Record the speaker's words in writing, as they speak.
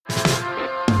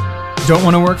Don't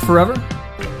want to work forever?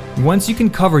 Once you can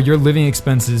cover your living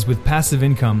expenses with passive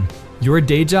income, your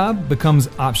day job becomes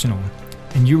optional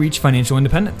and you reach financial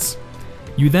independence.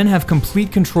 You then have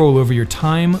complete control over your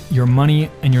time, your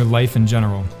money, and your life in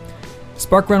general.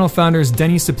 Spark Rental founders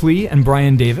Denny Suplee and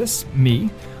Brian Davis, me,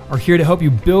 are here to help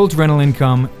you build rental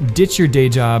income, ditch your day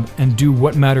job, and do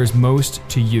what matters most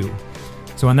to you.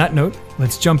 So on that note,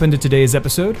 let's jump into today's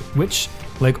episode, which,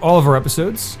 like all of our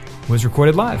episodes, was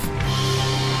recorded live.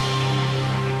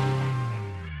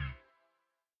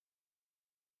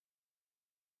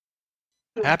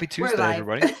 Happy Tuesday,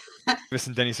 everybody. This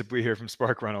is Denny Suplee here from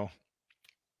Spark Rental.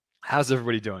 How's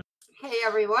everybody doing? Hey,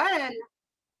 everyone.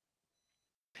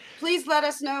 Please let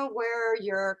us know where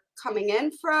you're coming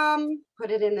in from.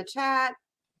 Put it in the chat.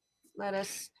 Let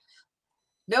us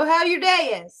know how your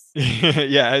day is.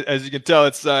 Yeah, as you can tell,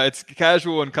 it's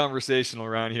casual and conversational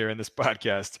around here in this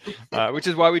podcast, which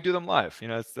is why we do them live. You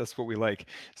know, that's what we like.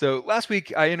 So last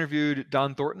week I interviewed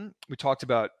Don Thornton. We talked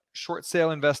about short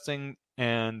sale investing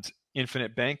and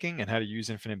infinite banking and how to use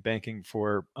infinite banking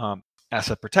for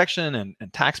asset protection and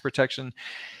tax protection.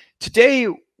 Today,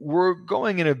 we're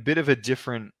going in a bit of a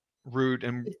different route,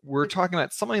 and we're talking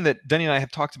about something that Denny and I have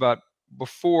talked about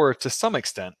before to some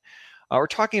extent. We're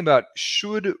talking about,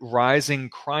 should rising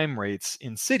crime rates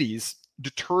in cities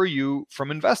deter you from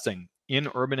investing in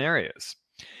urban areas?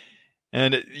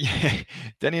 And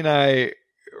Denny and I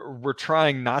we're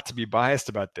trying not to be biased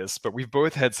about this, but we've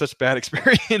both had such bad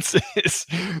experiences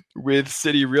with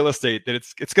city real estate that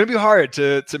it's going to be hard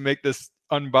to make this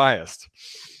unbiased.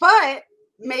 But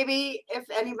maybe if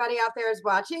anybody out there is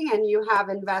watching and you have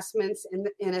investments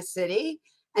in a city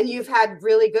and you've had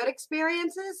really good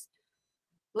experiences,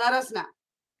 let us know.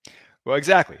 Well,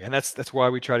 exactly. And that's why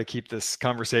we try to keep this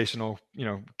conversational,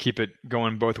 keep it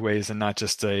going both ways and not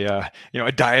just a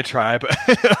diatribe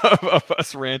of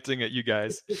us ranting at you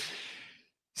guys.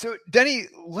 So Denny,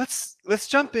 let's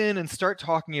jump in and start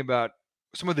talking about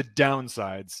some of the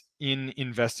downsides in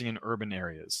investing in urban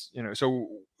areas. So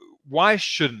why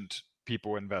shouldn't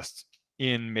people invest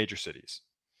in major cities?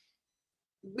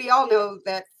 We all know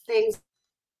that things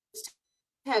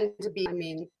tend to be,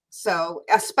 so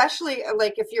especially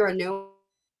like if you're a new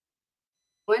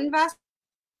investor,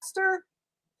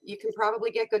 you can probably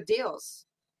get good deals.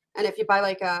 And if you buy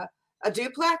like a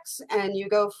duplex and you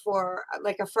go for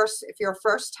like if you're a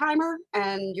first timer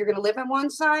and you're going to live on one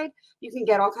side, you can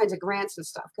get all kinds of grants and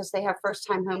stuff because they have first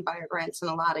time home buyer grants in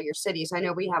a lot of your cities. I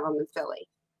know we have them in Philly.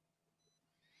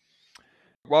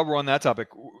 While we're on that topic,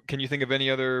 can you think of any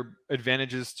other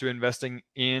advantages to investing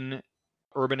in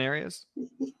urban areas?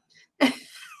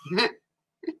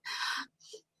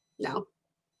 No.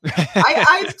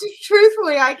 I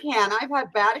truthfully, I can. I've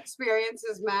had bad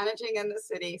experiences managing in the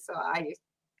city, so I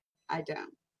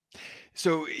don't.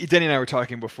 So Denny and I were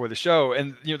talking before the show,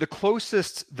 and the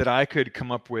closest that I could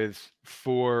come up with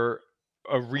for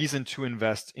a reason to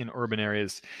invest in urban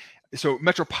areas. So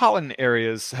metropolitan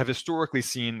areas have historically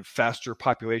seen faster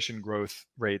population growth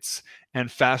rates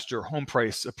and faster home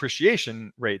price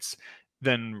appreciation rates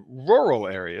than rural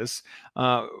areas,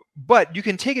 but you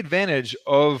can take advantage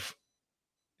of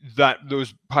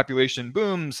those population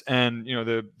booms and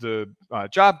the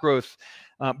job growth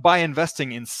by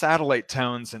investing in satellite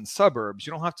towns and suburbs.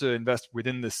 You don't have to invest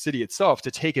within the city itself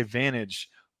to take advantage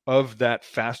of that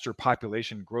faster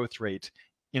population growth rate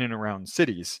in and around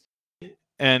cities.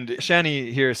 And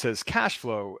Shani here says cash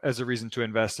flow as a reason to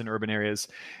invest in urban areas.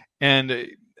 And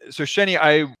so Shani,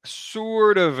 I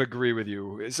sort of agree with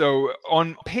you. So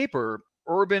on paper,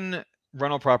 urban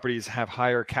rental properties have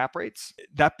higher cap rates.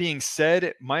 That being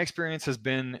said, my experience has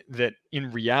been that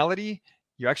in reality,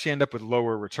 you actually end up with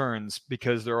lower returns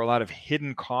because there are a lot of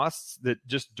hidden costs that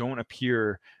just don't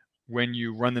appear when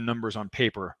you run the numbers on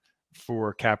paper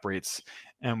for cap rates.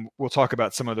 And we'll talk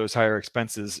about some of those higher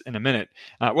expenses in a minute.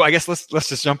 Well, I guess let's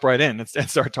just jump right in and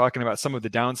start talking about some of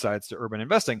the downsides to urban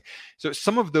investing. So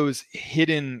some of those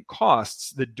hidden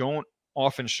costs that don't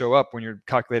often show up when you're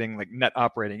calculating like net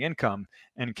operating income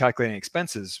and calculating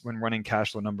expenses when running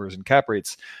cash flow numbers and cap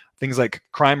rates, things like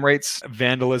crime rates,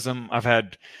 vandalism. I've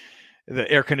had the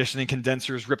air conditioning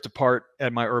condensers ripped apart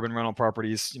at my urban rental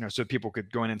properties, so people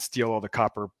could go in and steal all the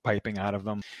copper piping out of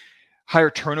them. Higher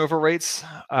turnover rates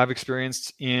I've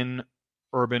experienced in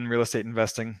urban real estate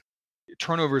investing.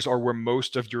 Turnovers are where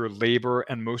most of your labor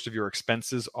and most of your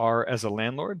expenses are as a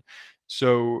landlord.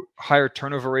 So higher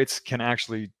turnover rates can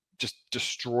actually just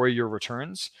destroy your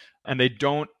returns, and they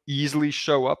don't easily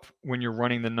show up when you're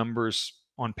running the numbers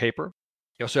on paper.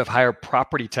 You also have higher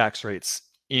property tax rates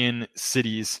in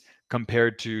cities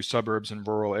compared to suburbs and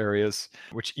rural areas,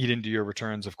 which eat into your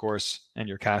returns, of course, and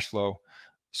your cash flow.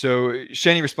 So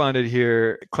Shani responded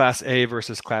here, Class A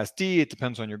versus Class D. It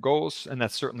depends on your goals, and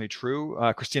that's certainly true.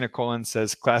 Christina Colin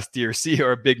says Class D or C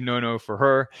are a big no-no for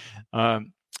her.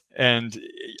 And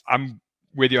I'm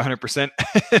with you 100%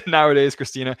 nowadays,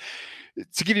 Christina.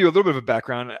 To give you a little bit of a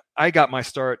background, I got my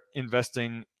start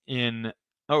investing in,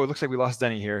 oh, it looks like we lost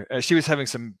Denny here. She was having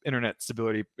some internet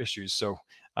stability issues, so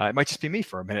it might just be me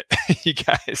for a minute, you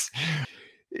guys.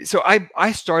 So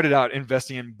I started out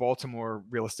investing in Baltimore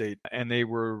real estate, and they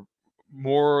were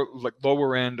more like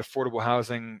lower end affordable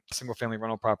housing, single family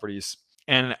rental properties.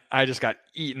 And I just got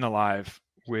eaten alive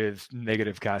with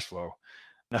negative cash flow.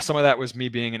 Now, some of that was me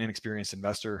being an inexperienced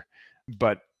investor,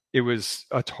 but it was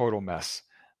a total mess.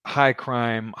 High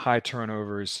crime, high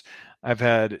turnovers. I've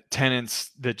had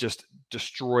tenants that just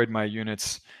destroyed my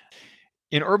units.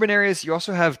 In urban areas, you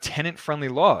also have tenant-friendly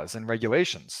laws and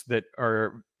regulations that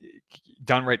are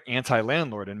downright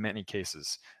anti-landlord in many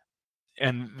cases.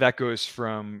 And that goes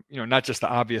from, not just the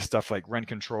obvious stuff like rent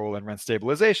control and rent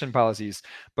stabilization policies,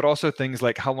 but also things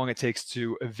like how long it takes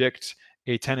to evict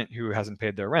a tenant who hasn't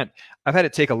paid their rent. I've had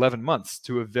it take 11 months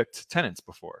to evict tenants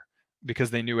before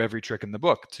because they knew every trick in the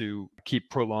book to keep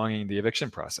prolonging the eviction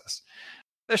process.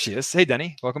 There she is. Hey,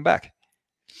 Denny, welcome back.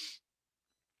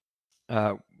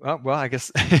 Well, I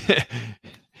guess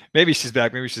maybe she's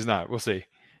back. Maybe she's not. We'll see.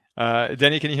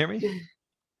 Denny, can you hear me?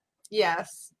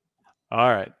 Yes. All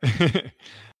right.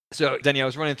 So, Denny, I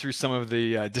was running through some of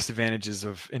the disadvantages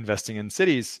of investing in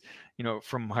cities,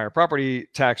 from higher property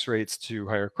tax rates to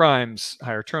higher crimes,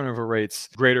 higher turnover rates,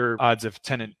 greater odds of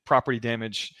tenant property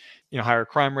damage, higher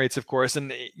crime rates, of course.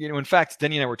 And, in fact,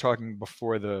 Denny and I were talking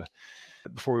before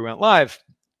we went live.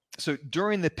 So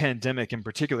during the pandemic in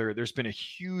particular, there's been a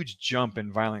huge jump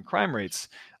in violent crime rates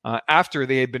after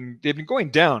they've been going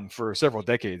down for several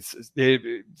decades.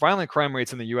 Violent crime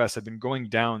rates in the U.S. have been going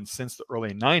down since the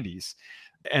early 90s.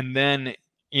 And then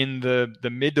in the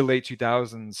mid to late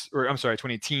 2000s, or I'm sorry,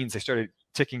 2010s, they started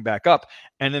ticking back up.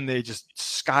 And then they just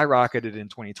skyrocketed in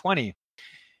 2020.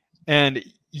 And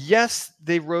yes,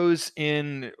 they rose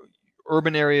in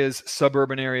urban areas,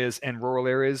 suburban areas, and rural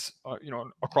areas,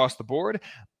 across the board.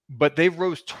 But they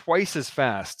rose twice as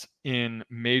fast in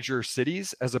major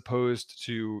cities as opposed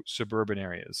to suburban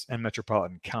areas and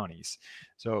metropolitan counties.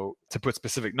 So to put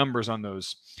specific numbers on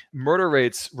those, murder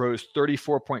rates rose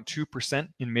 34.2%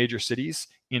 in major cities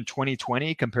in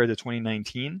 2020 compared to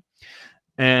 2019.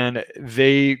 And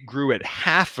they grew at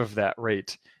half of that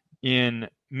rate in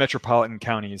metropolitan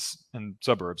counties and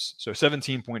suburbs. So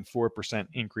 17.4%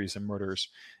 increase in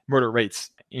murder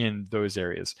rates in those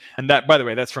areas. And that, by the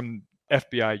way, that's from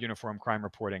FBI Uniform Crime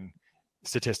Reporting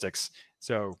statistics.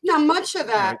 So now, much of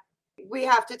that we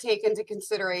have to take into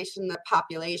consideration the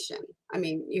population. I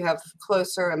mean, you have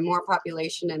closer and more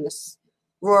population in the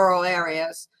rural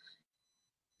areas.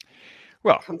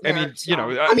 Well, I mean,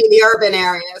 the urban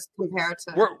areas compared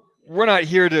to. We're not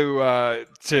here to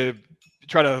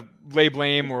try to lay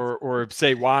blame or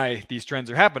say why these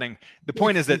trends are happening. The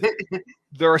point is that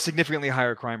there are significantly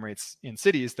higher crime rates in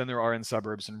cities than there are in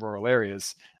suburbs and rural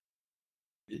areas.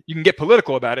 You can get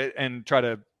political about it and try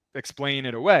to explain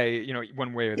it away,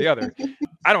 one way or the other.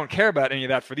 I don't care about any of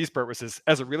that for these purposes.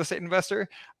 As a real estate investor,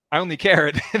 I only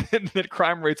care that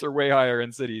crime rates are way higher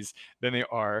in cities than they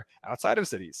are outside of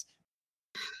cities.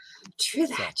 True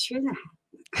that.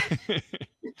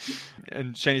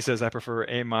 And Shani says, I prefer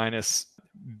A-,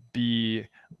 B,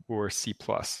 or C+.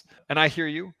 And I hear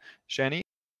you, Shani.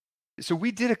 So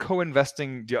we did a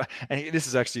co-investing deal. And this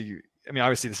is actually,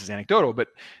 obviously this is anecdotal, but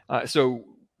so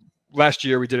last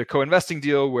year we did a co-investing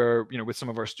deal where, with some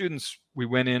of our students, we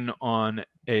went in on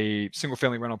a single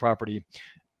family rental property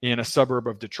in a suburb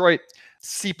of Detroit,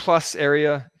 C+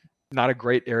 area, not a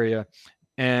great area.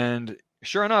 And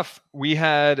sure enough, we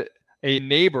had a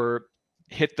neighbor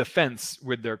hit the fence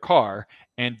with their car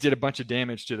and did a bunch of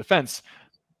damage to the fence.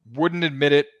 Wouldn't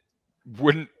admit it,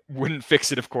 wouldn't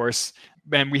fix it, of course.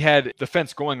 And we had the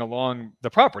fence going along the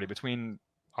property between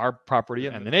our property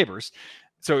and the neighbors.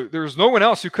 So there was no one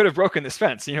else who could have broken this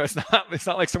fence. It's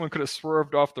not like someone could have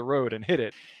swerved off the road and hit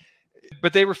it.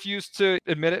 But they refused to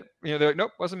admit it. They're like,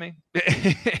 nope, wasn't me.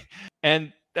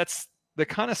 And that's the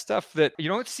kind of stuff that you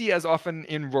don't see as often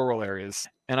in rural areas.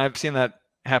 And I've seen that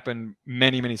happen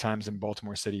many, many times in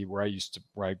Baltimore City, where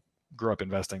I grew up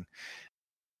investing.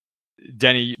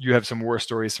 Denny, you have some war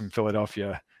stories from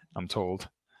Philadelphia, I'm told.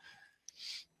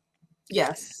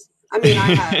 Yes.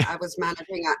 I was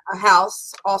managing a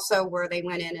house also where they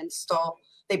went in and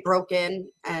they broke in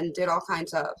and did all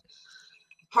kinds of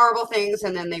horrible things,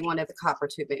 and then they wanted the copper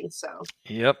tubing. So,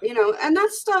 yep. And that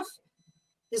stuff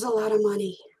is a lot of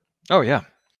money. Oh, yeah.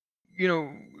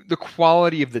 The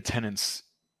quality of the tenants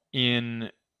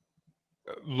in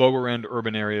lower end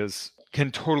urban areas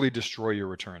can totally destroy your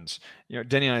returns.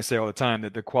 Denny and I say all the time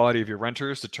that the quality of your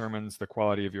renters determines the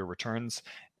quality of your returns.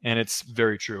 And it's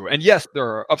very true. And yes, there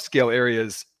are upscale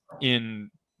areas in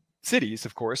cities,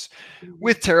 of course,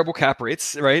 with terrible cap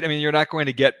rates, right? I mean, you're not going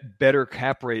to get better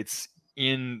cap rates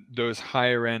in those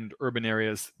higher end urban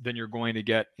areas than you're going to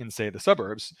get in, say, the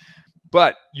suburbs.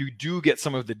 But you do get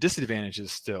some of the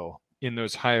disadvantages still in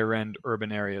those higher end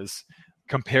urban areas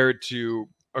compared to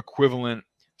equivalent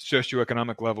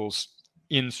socioeconomic levels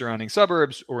in surrounding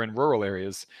suburbs or in rural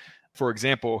areas. For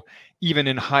example, even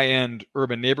in high-end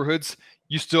urban neighborhoods,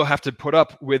 you still have to put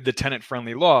up with the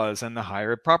tenant-friendly laws and the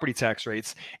higher property tax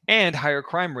rates and higher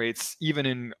crime rates, even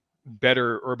in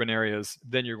better urban areas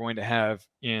than you're going to have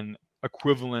in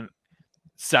equivalent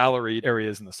salaried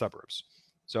areas in the suburbs.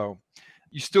 So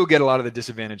you still get a lot of the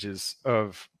disadvantages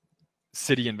of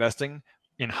city investing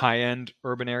in high-end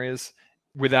urban areas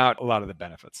without a lot of the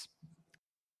benefits.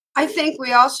 I think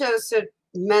we also should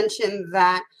mention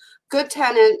that good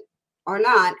tenant or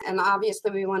not, and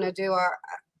obviously we want to do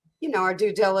our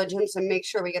due diligence and make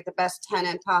sure we get the best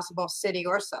tenant possible, city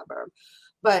or suburb.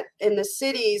 But in the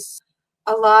cities,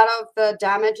 a lot of the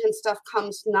damage and stuff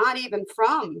comes not even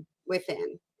from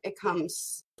within, it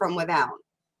comes from without,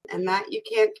 and that you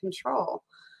can't control.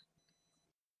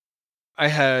 I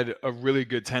had a really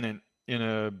good tenant in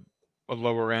a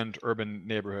lower end urban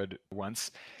neighborhood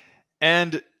once,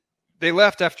 and they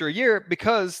left after a year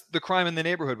because the crime in the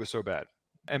neighborhood was so bad,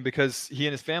 and because he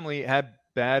and his family had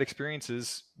bad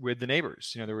experiences with the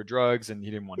neighbors. There were drugs, and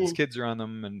he didn't want his kids around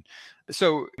them. And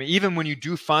so even when you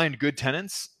do find good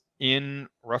tenants in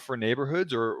rougher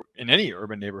neighborhoods or in any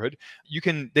urban neighborhood,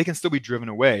 they can still be driven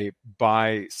away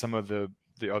by some of the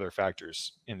other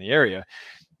factors in the area.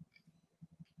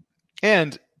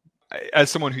 And as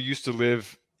someone who used to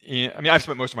live I've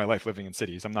spent most of my life living in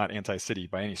cities. I'm not anti-city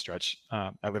by any stretch.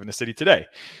 I live in a city today.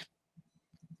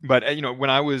 But,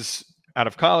 when I was out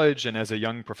of college and as a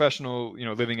young professional,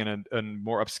 living in a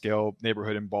more upscale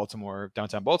neighborhood in Baltimore,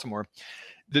 downtown Baltimore,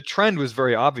 the trend was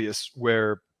very obvious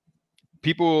where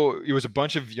it was a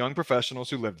bunch of young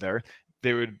professionals who lived there.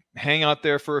 They would hang out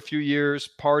there for a few years,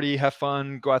 party, have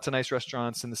fun, go out to nice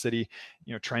restaurants in the city,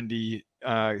 trendy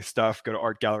stuff, go to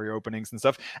art gallery openings and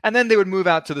stuff. And then they would move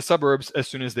out to the suburbs as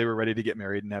soon as they were ready to get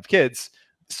married and have kids.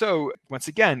 So once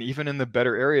again, even in the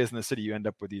better areas in the city, you end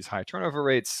up with these high turnover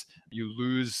rates. You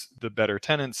lose the better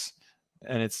tenants.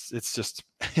 And it's just,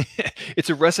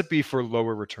 it's a recipe for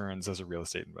lower returns as a real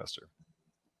estate investor.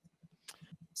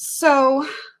 So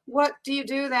what do you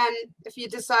do then if you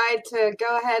decide to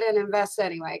go ahead and invest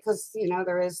anyway? Because,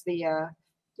 there is the,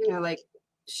 like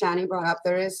Shani brought up,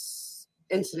 there is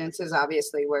incidences,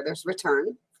 obviously, where there's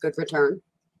good return.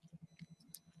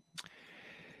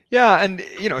 Yeah. And,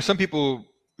 some people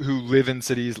who live in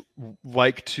cities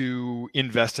like to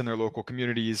invest in their local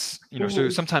communities, so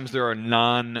sometimes there are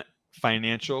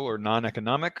non-financial or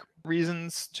non-economic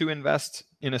reasons to invest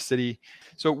in a city.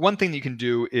 So one thing that you can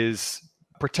do is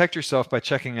protect yourself by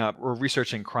checking out or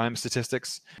researching crime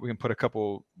statistics. We can put a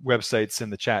couple websites in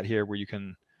the chat here where you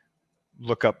can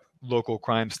look up local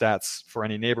crime stats for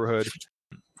any neighborhood.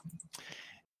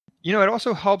 It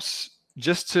also helps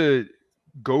just to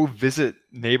go visit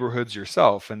neighborhoods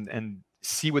yourself and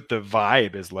see what the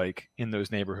vibe is like in those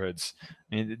neighborhoods.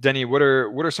 I mean, Denny, what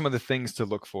are some of the things to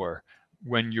look for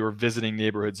when you're visiting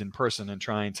neighborhoods in person and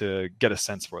trying to get a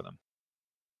sense for them?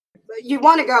 You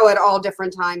want to go at all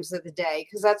different times of the day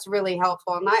because that's really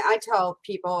helpful. And I tell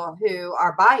people who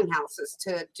are buying houses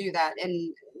to do that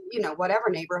in, whatever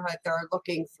neighborhood they're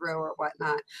looking through or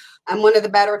whatnot. And one of the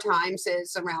better times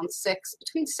is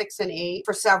between 6 and 8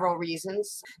 for several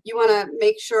reasons. You want to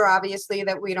make sure, obviously,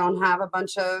 that we don't have a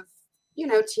bunch of,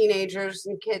 teenagers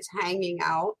and kids hanging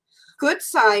out. Good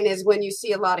sign is when you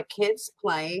see a lot of kids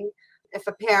playing. If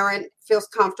a parent feels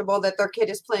comfortable that their kid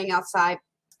is playing outside,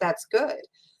 that's good.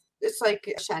 It's like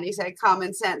Shani said,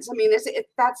 common sense. I mean,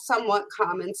 that's somewhat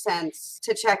common sense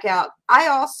to check out. I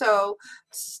also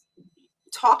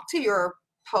talk to your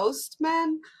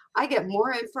postman. I get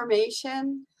more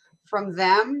information from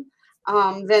them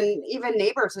than even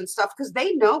neighbors and stuff because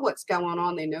they know what's going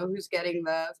on. They know who's getting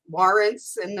the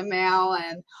warrants in the mail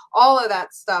and all of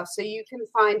that stuff. So you can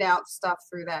find out stuff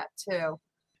through that too.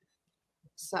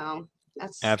 So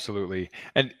that's absolutely.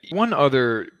 And one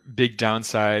other big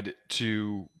downside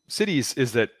to cities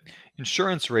is that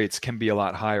insurance rates can be a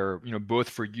lot higher, both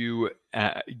for you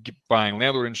buying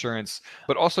landlord insurance,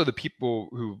 but also the people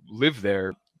who live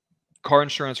there. Car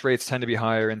insurance rates tend to be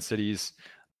higher in cities.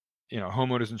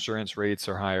 Homeowners insurance rates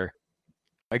are higher.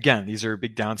 Again, these are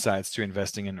big downsides to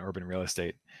investing in urban real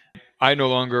estate. I no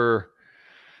longer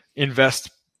invest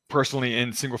personally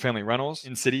in single family rentals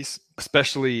in cities,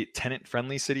 especially tenant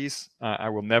friendly cities. I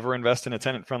will never invest in a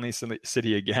tenant friendly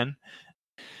city again.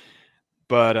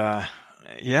 But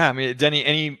yeah, I mean, Denny,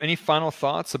 any final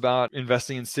thoughts about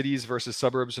investing in cities versus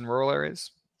suburbs and rural areas?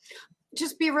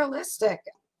 Just be realistic.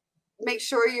 Make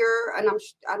sure and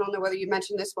I don't know whether you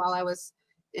mentioned this while I was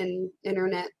in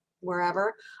internet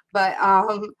wherever, but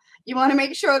you want to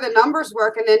make sure the numbers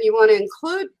work, and then you want to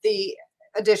include the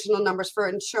additional numbers for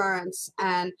insurance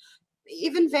and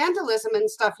even vandalism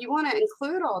and stuff. You want to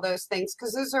include all those things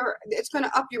because it's going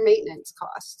to up your maintenance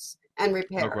costs and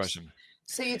repairs. No question.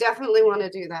 So you definitely want to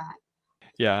do that.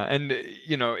 Yeah, and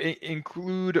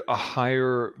include a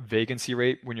higher vacancy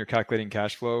rate when you're calculating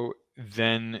cash flow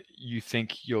than you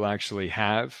think you'll actually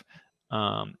have,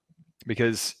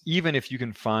 because even if you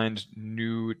can find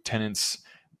new tenants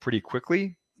pretty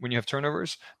quickly when you have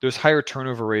turnovers, those higher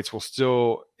turnover rates will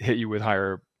still hit you with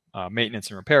higher maintenance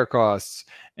and repair costs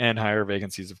and higher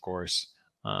vacancies, of course.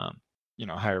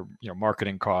 Higher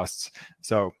marketing costs.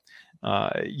 So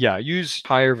use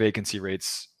higher vacancy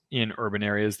rates in urban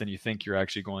areas than you think you're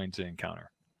actually going to encounter.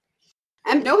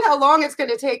 And know how long it's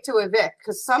going to take to evict,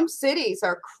 because some cities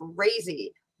are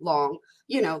crazy long,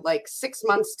 like 6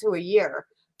 months to a year.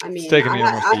 I mean, it's taken me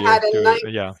almost a year.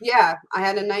 I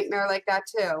had a nightmare like that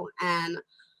too. And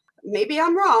maybe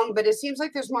I'm wrong, but it seems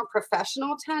like there's more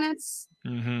professional tenants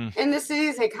in the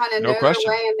cities. They kind of know their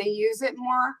way and they use it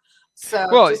more.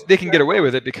 So they can get away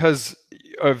with it because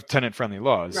of tenant-friendly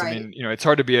laws. Right. I mean, it's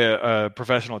hard to be a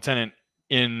professional tenant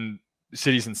in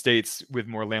cities and states with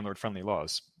more landlord-friendly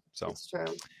laws. So that's true.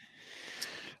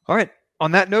 All right.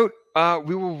 On that note,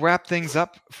 we will wrap things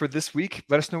up for this week.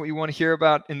 Let us know what you want to hear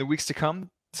about in the weeks to come.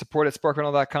 Support at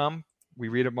sparkrental.com. We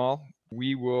read them all.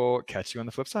 We will catch you on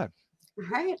the flip side. All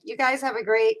right. You guys have a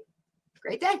great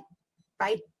day.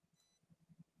 Bye.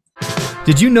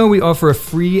 Did you know we offer a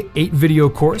free 8-video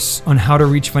course on how to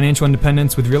reach financial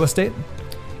independence with real estate?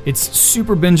 It's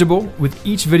super bingeable, with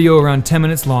each video around 10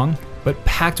 minutes long, but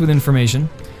packed with information.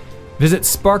 Visit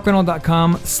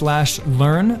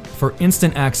sparkrental.com/learn for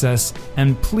instant access,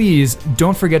 and please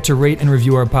don't forget to rate and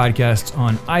review our podcast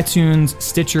on iTunes,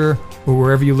 Stitcher, or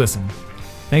wherever you listen.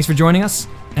 Thanks for joining us,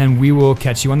 and we will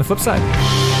catch you on the flip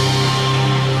side.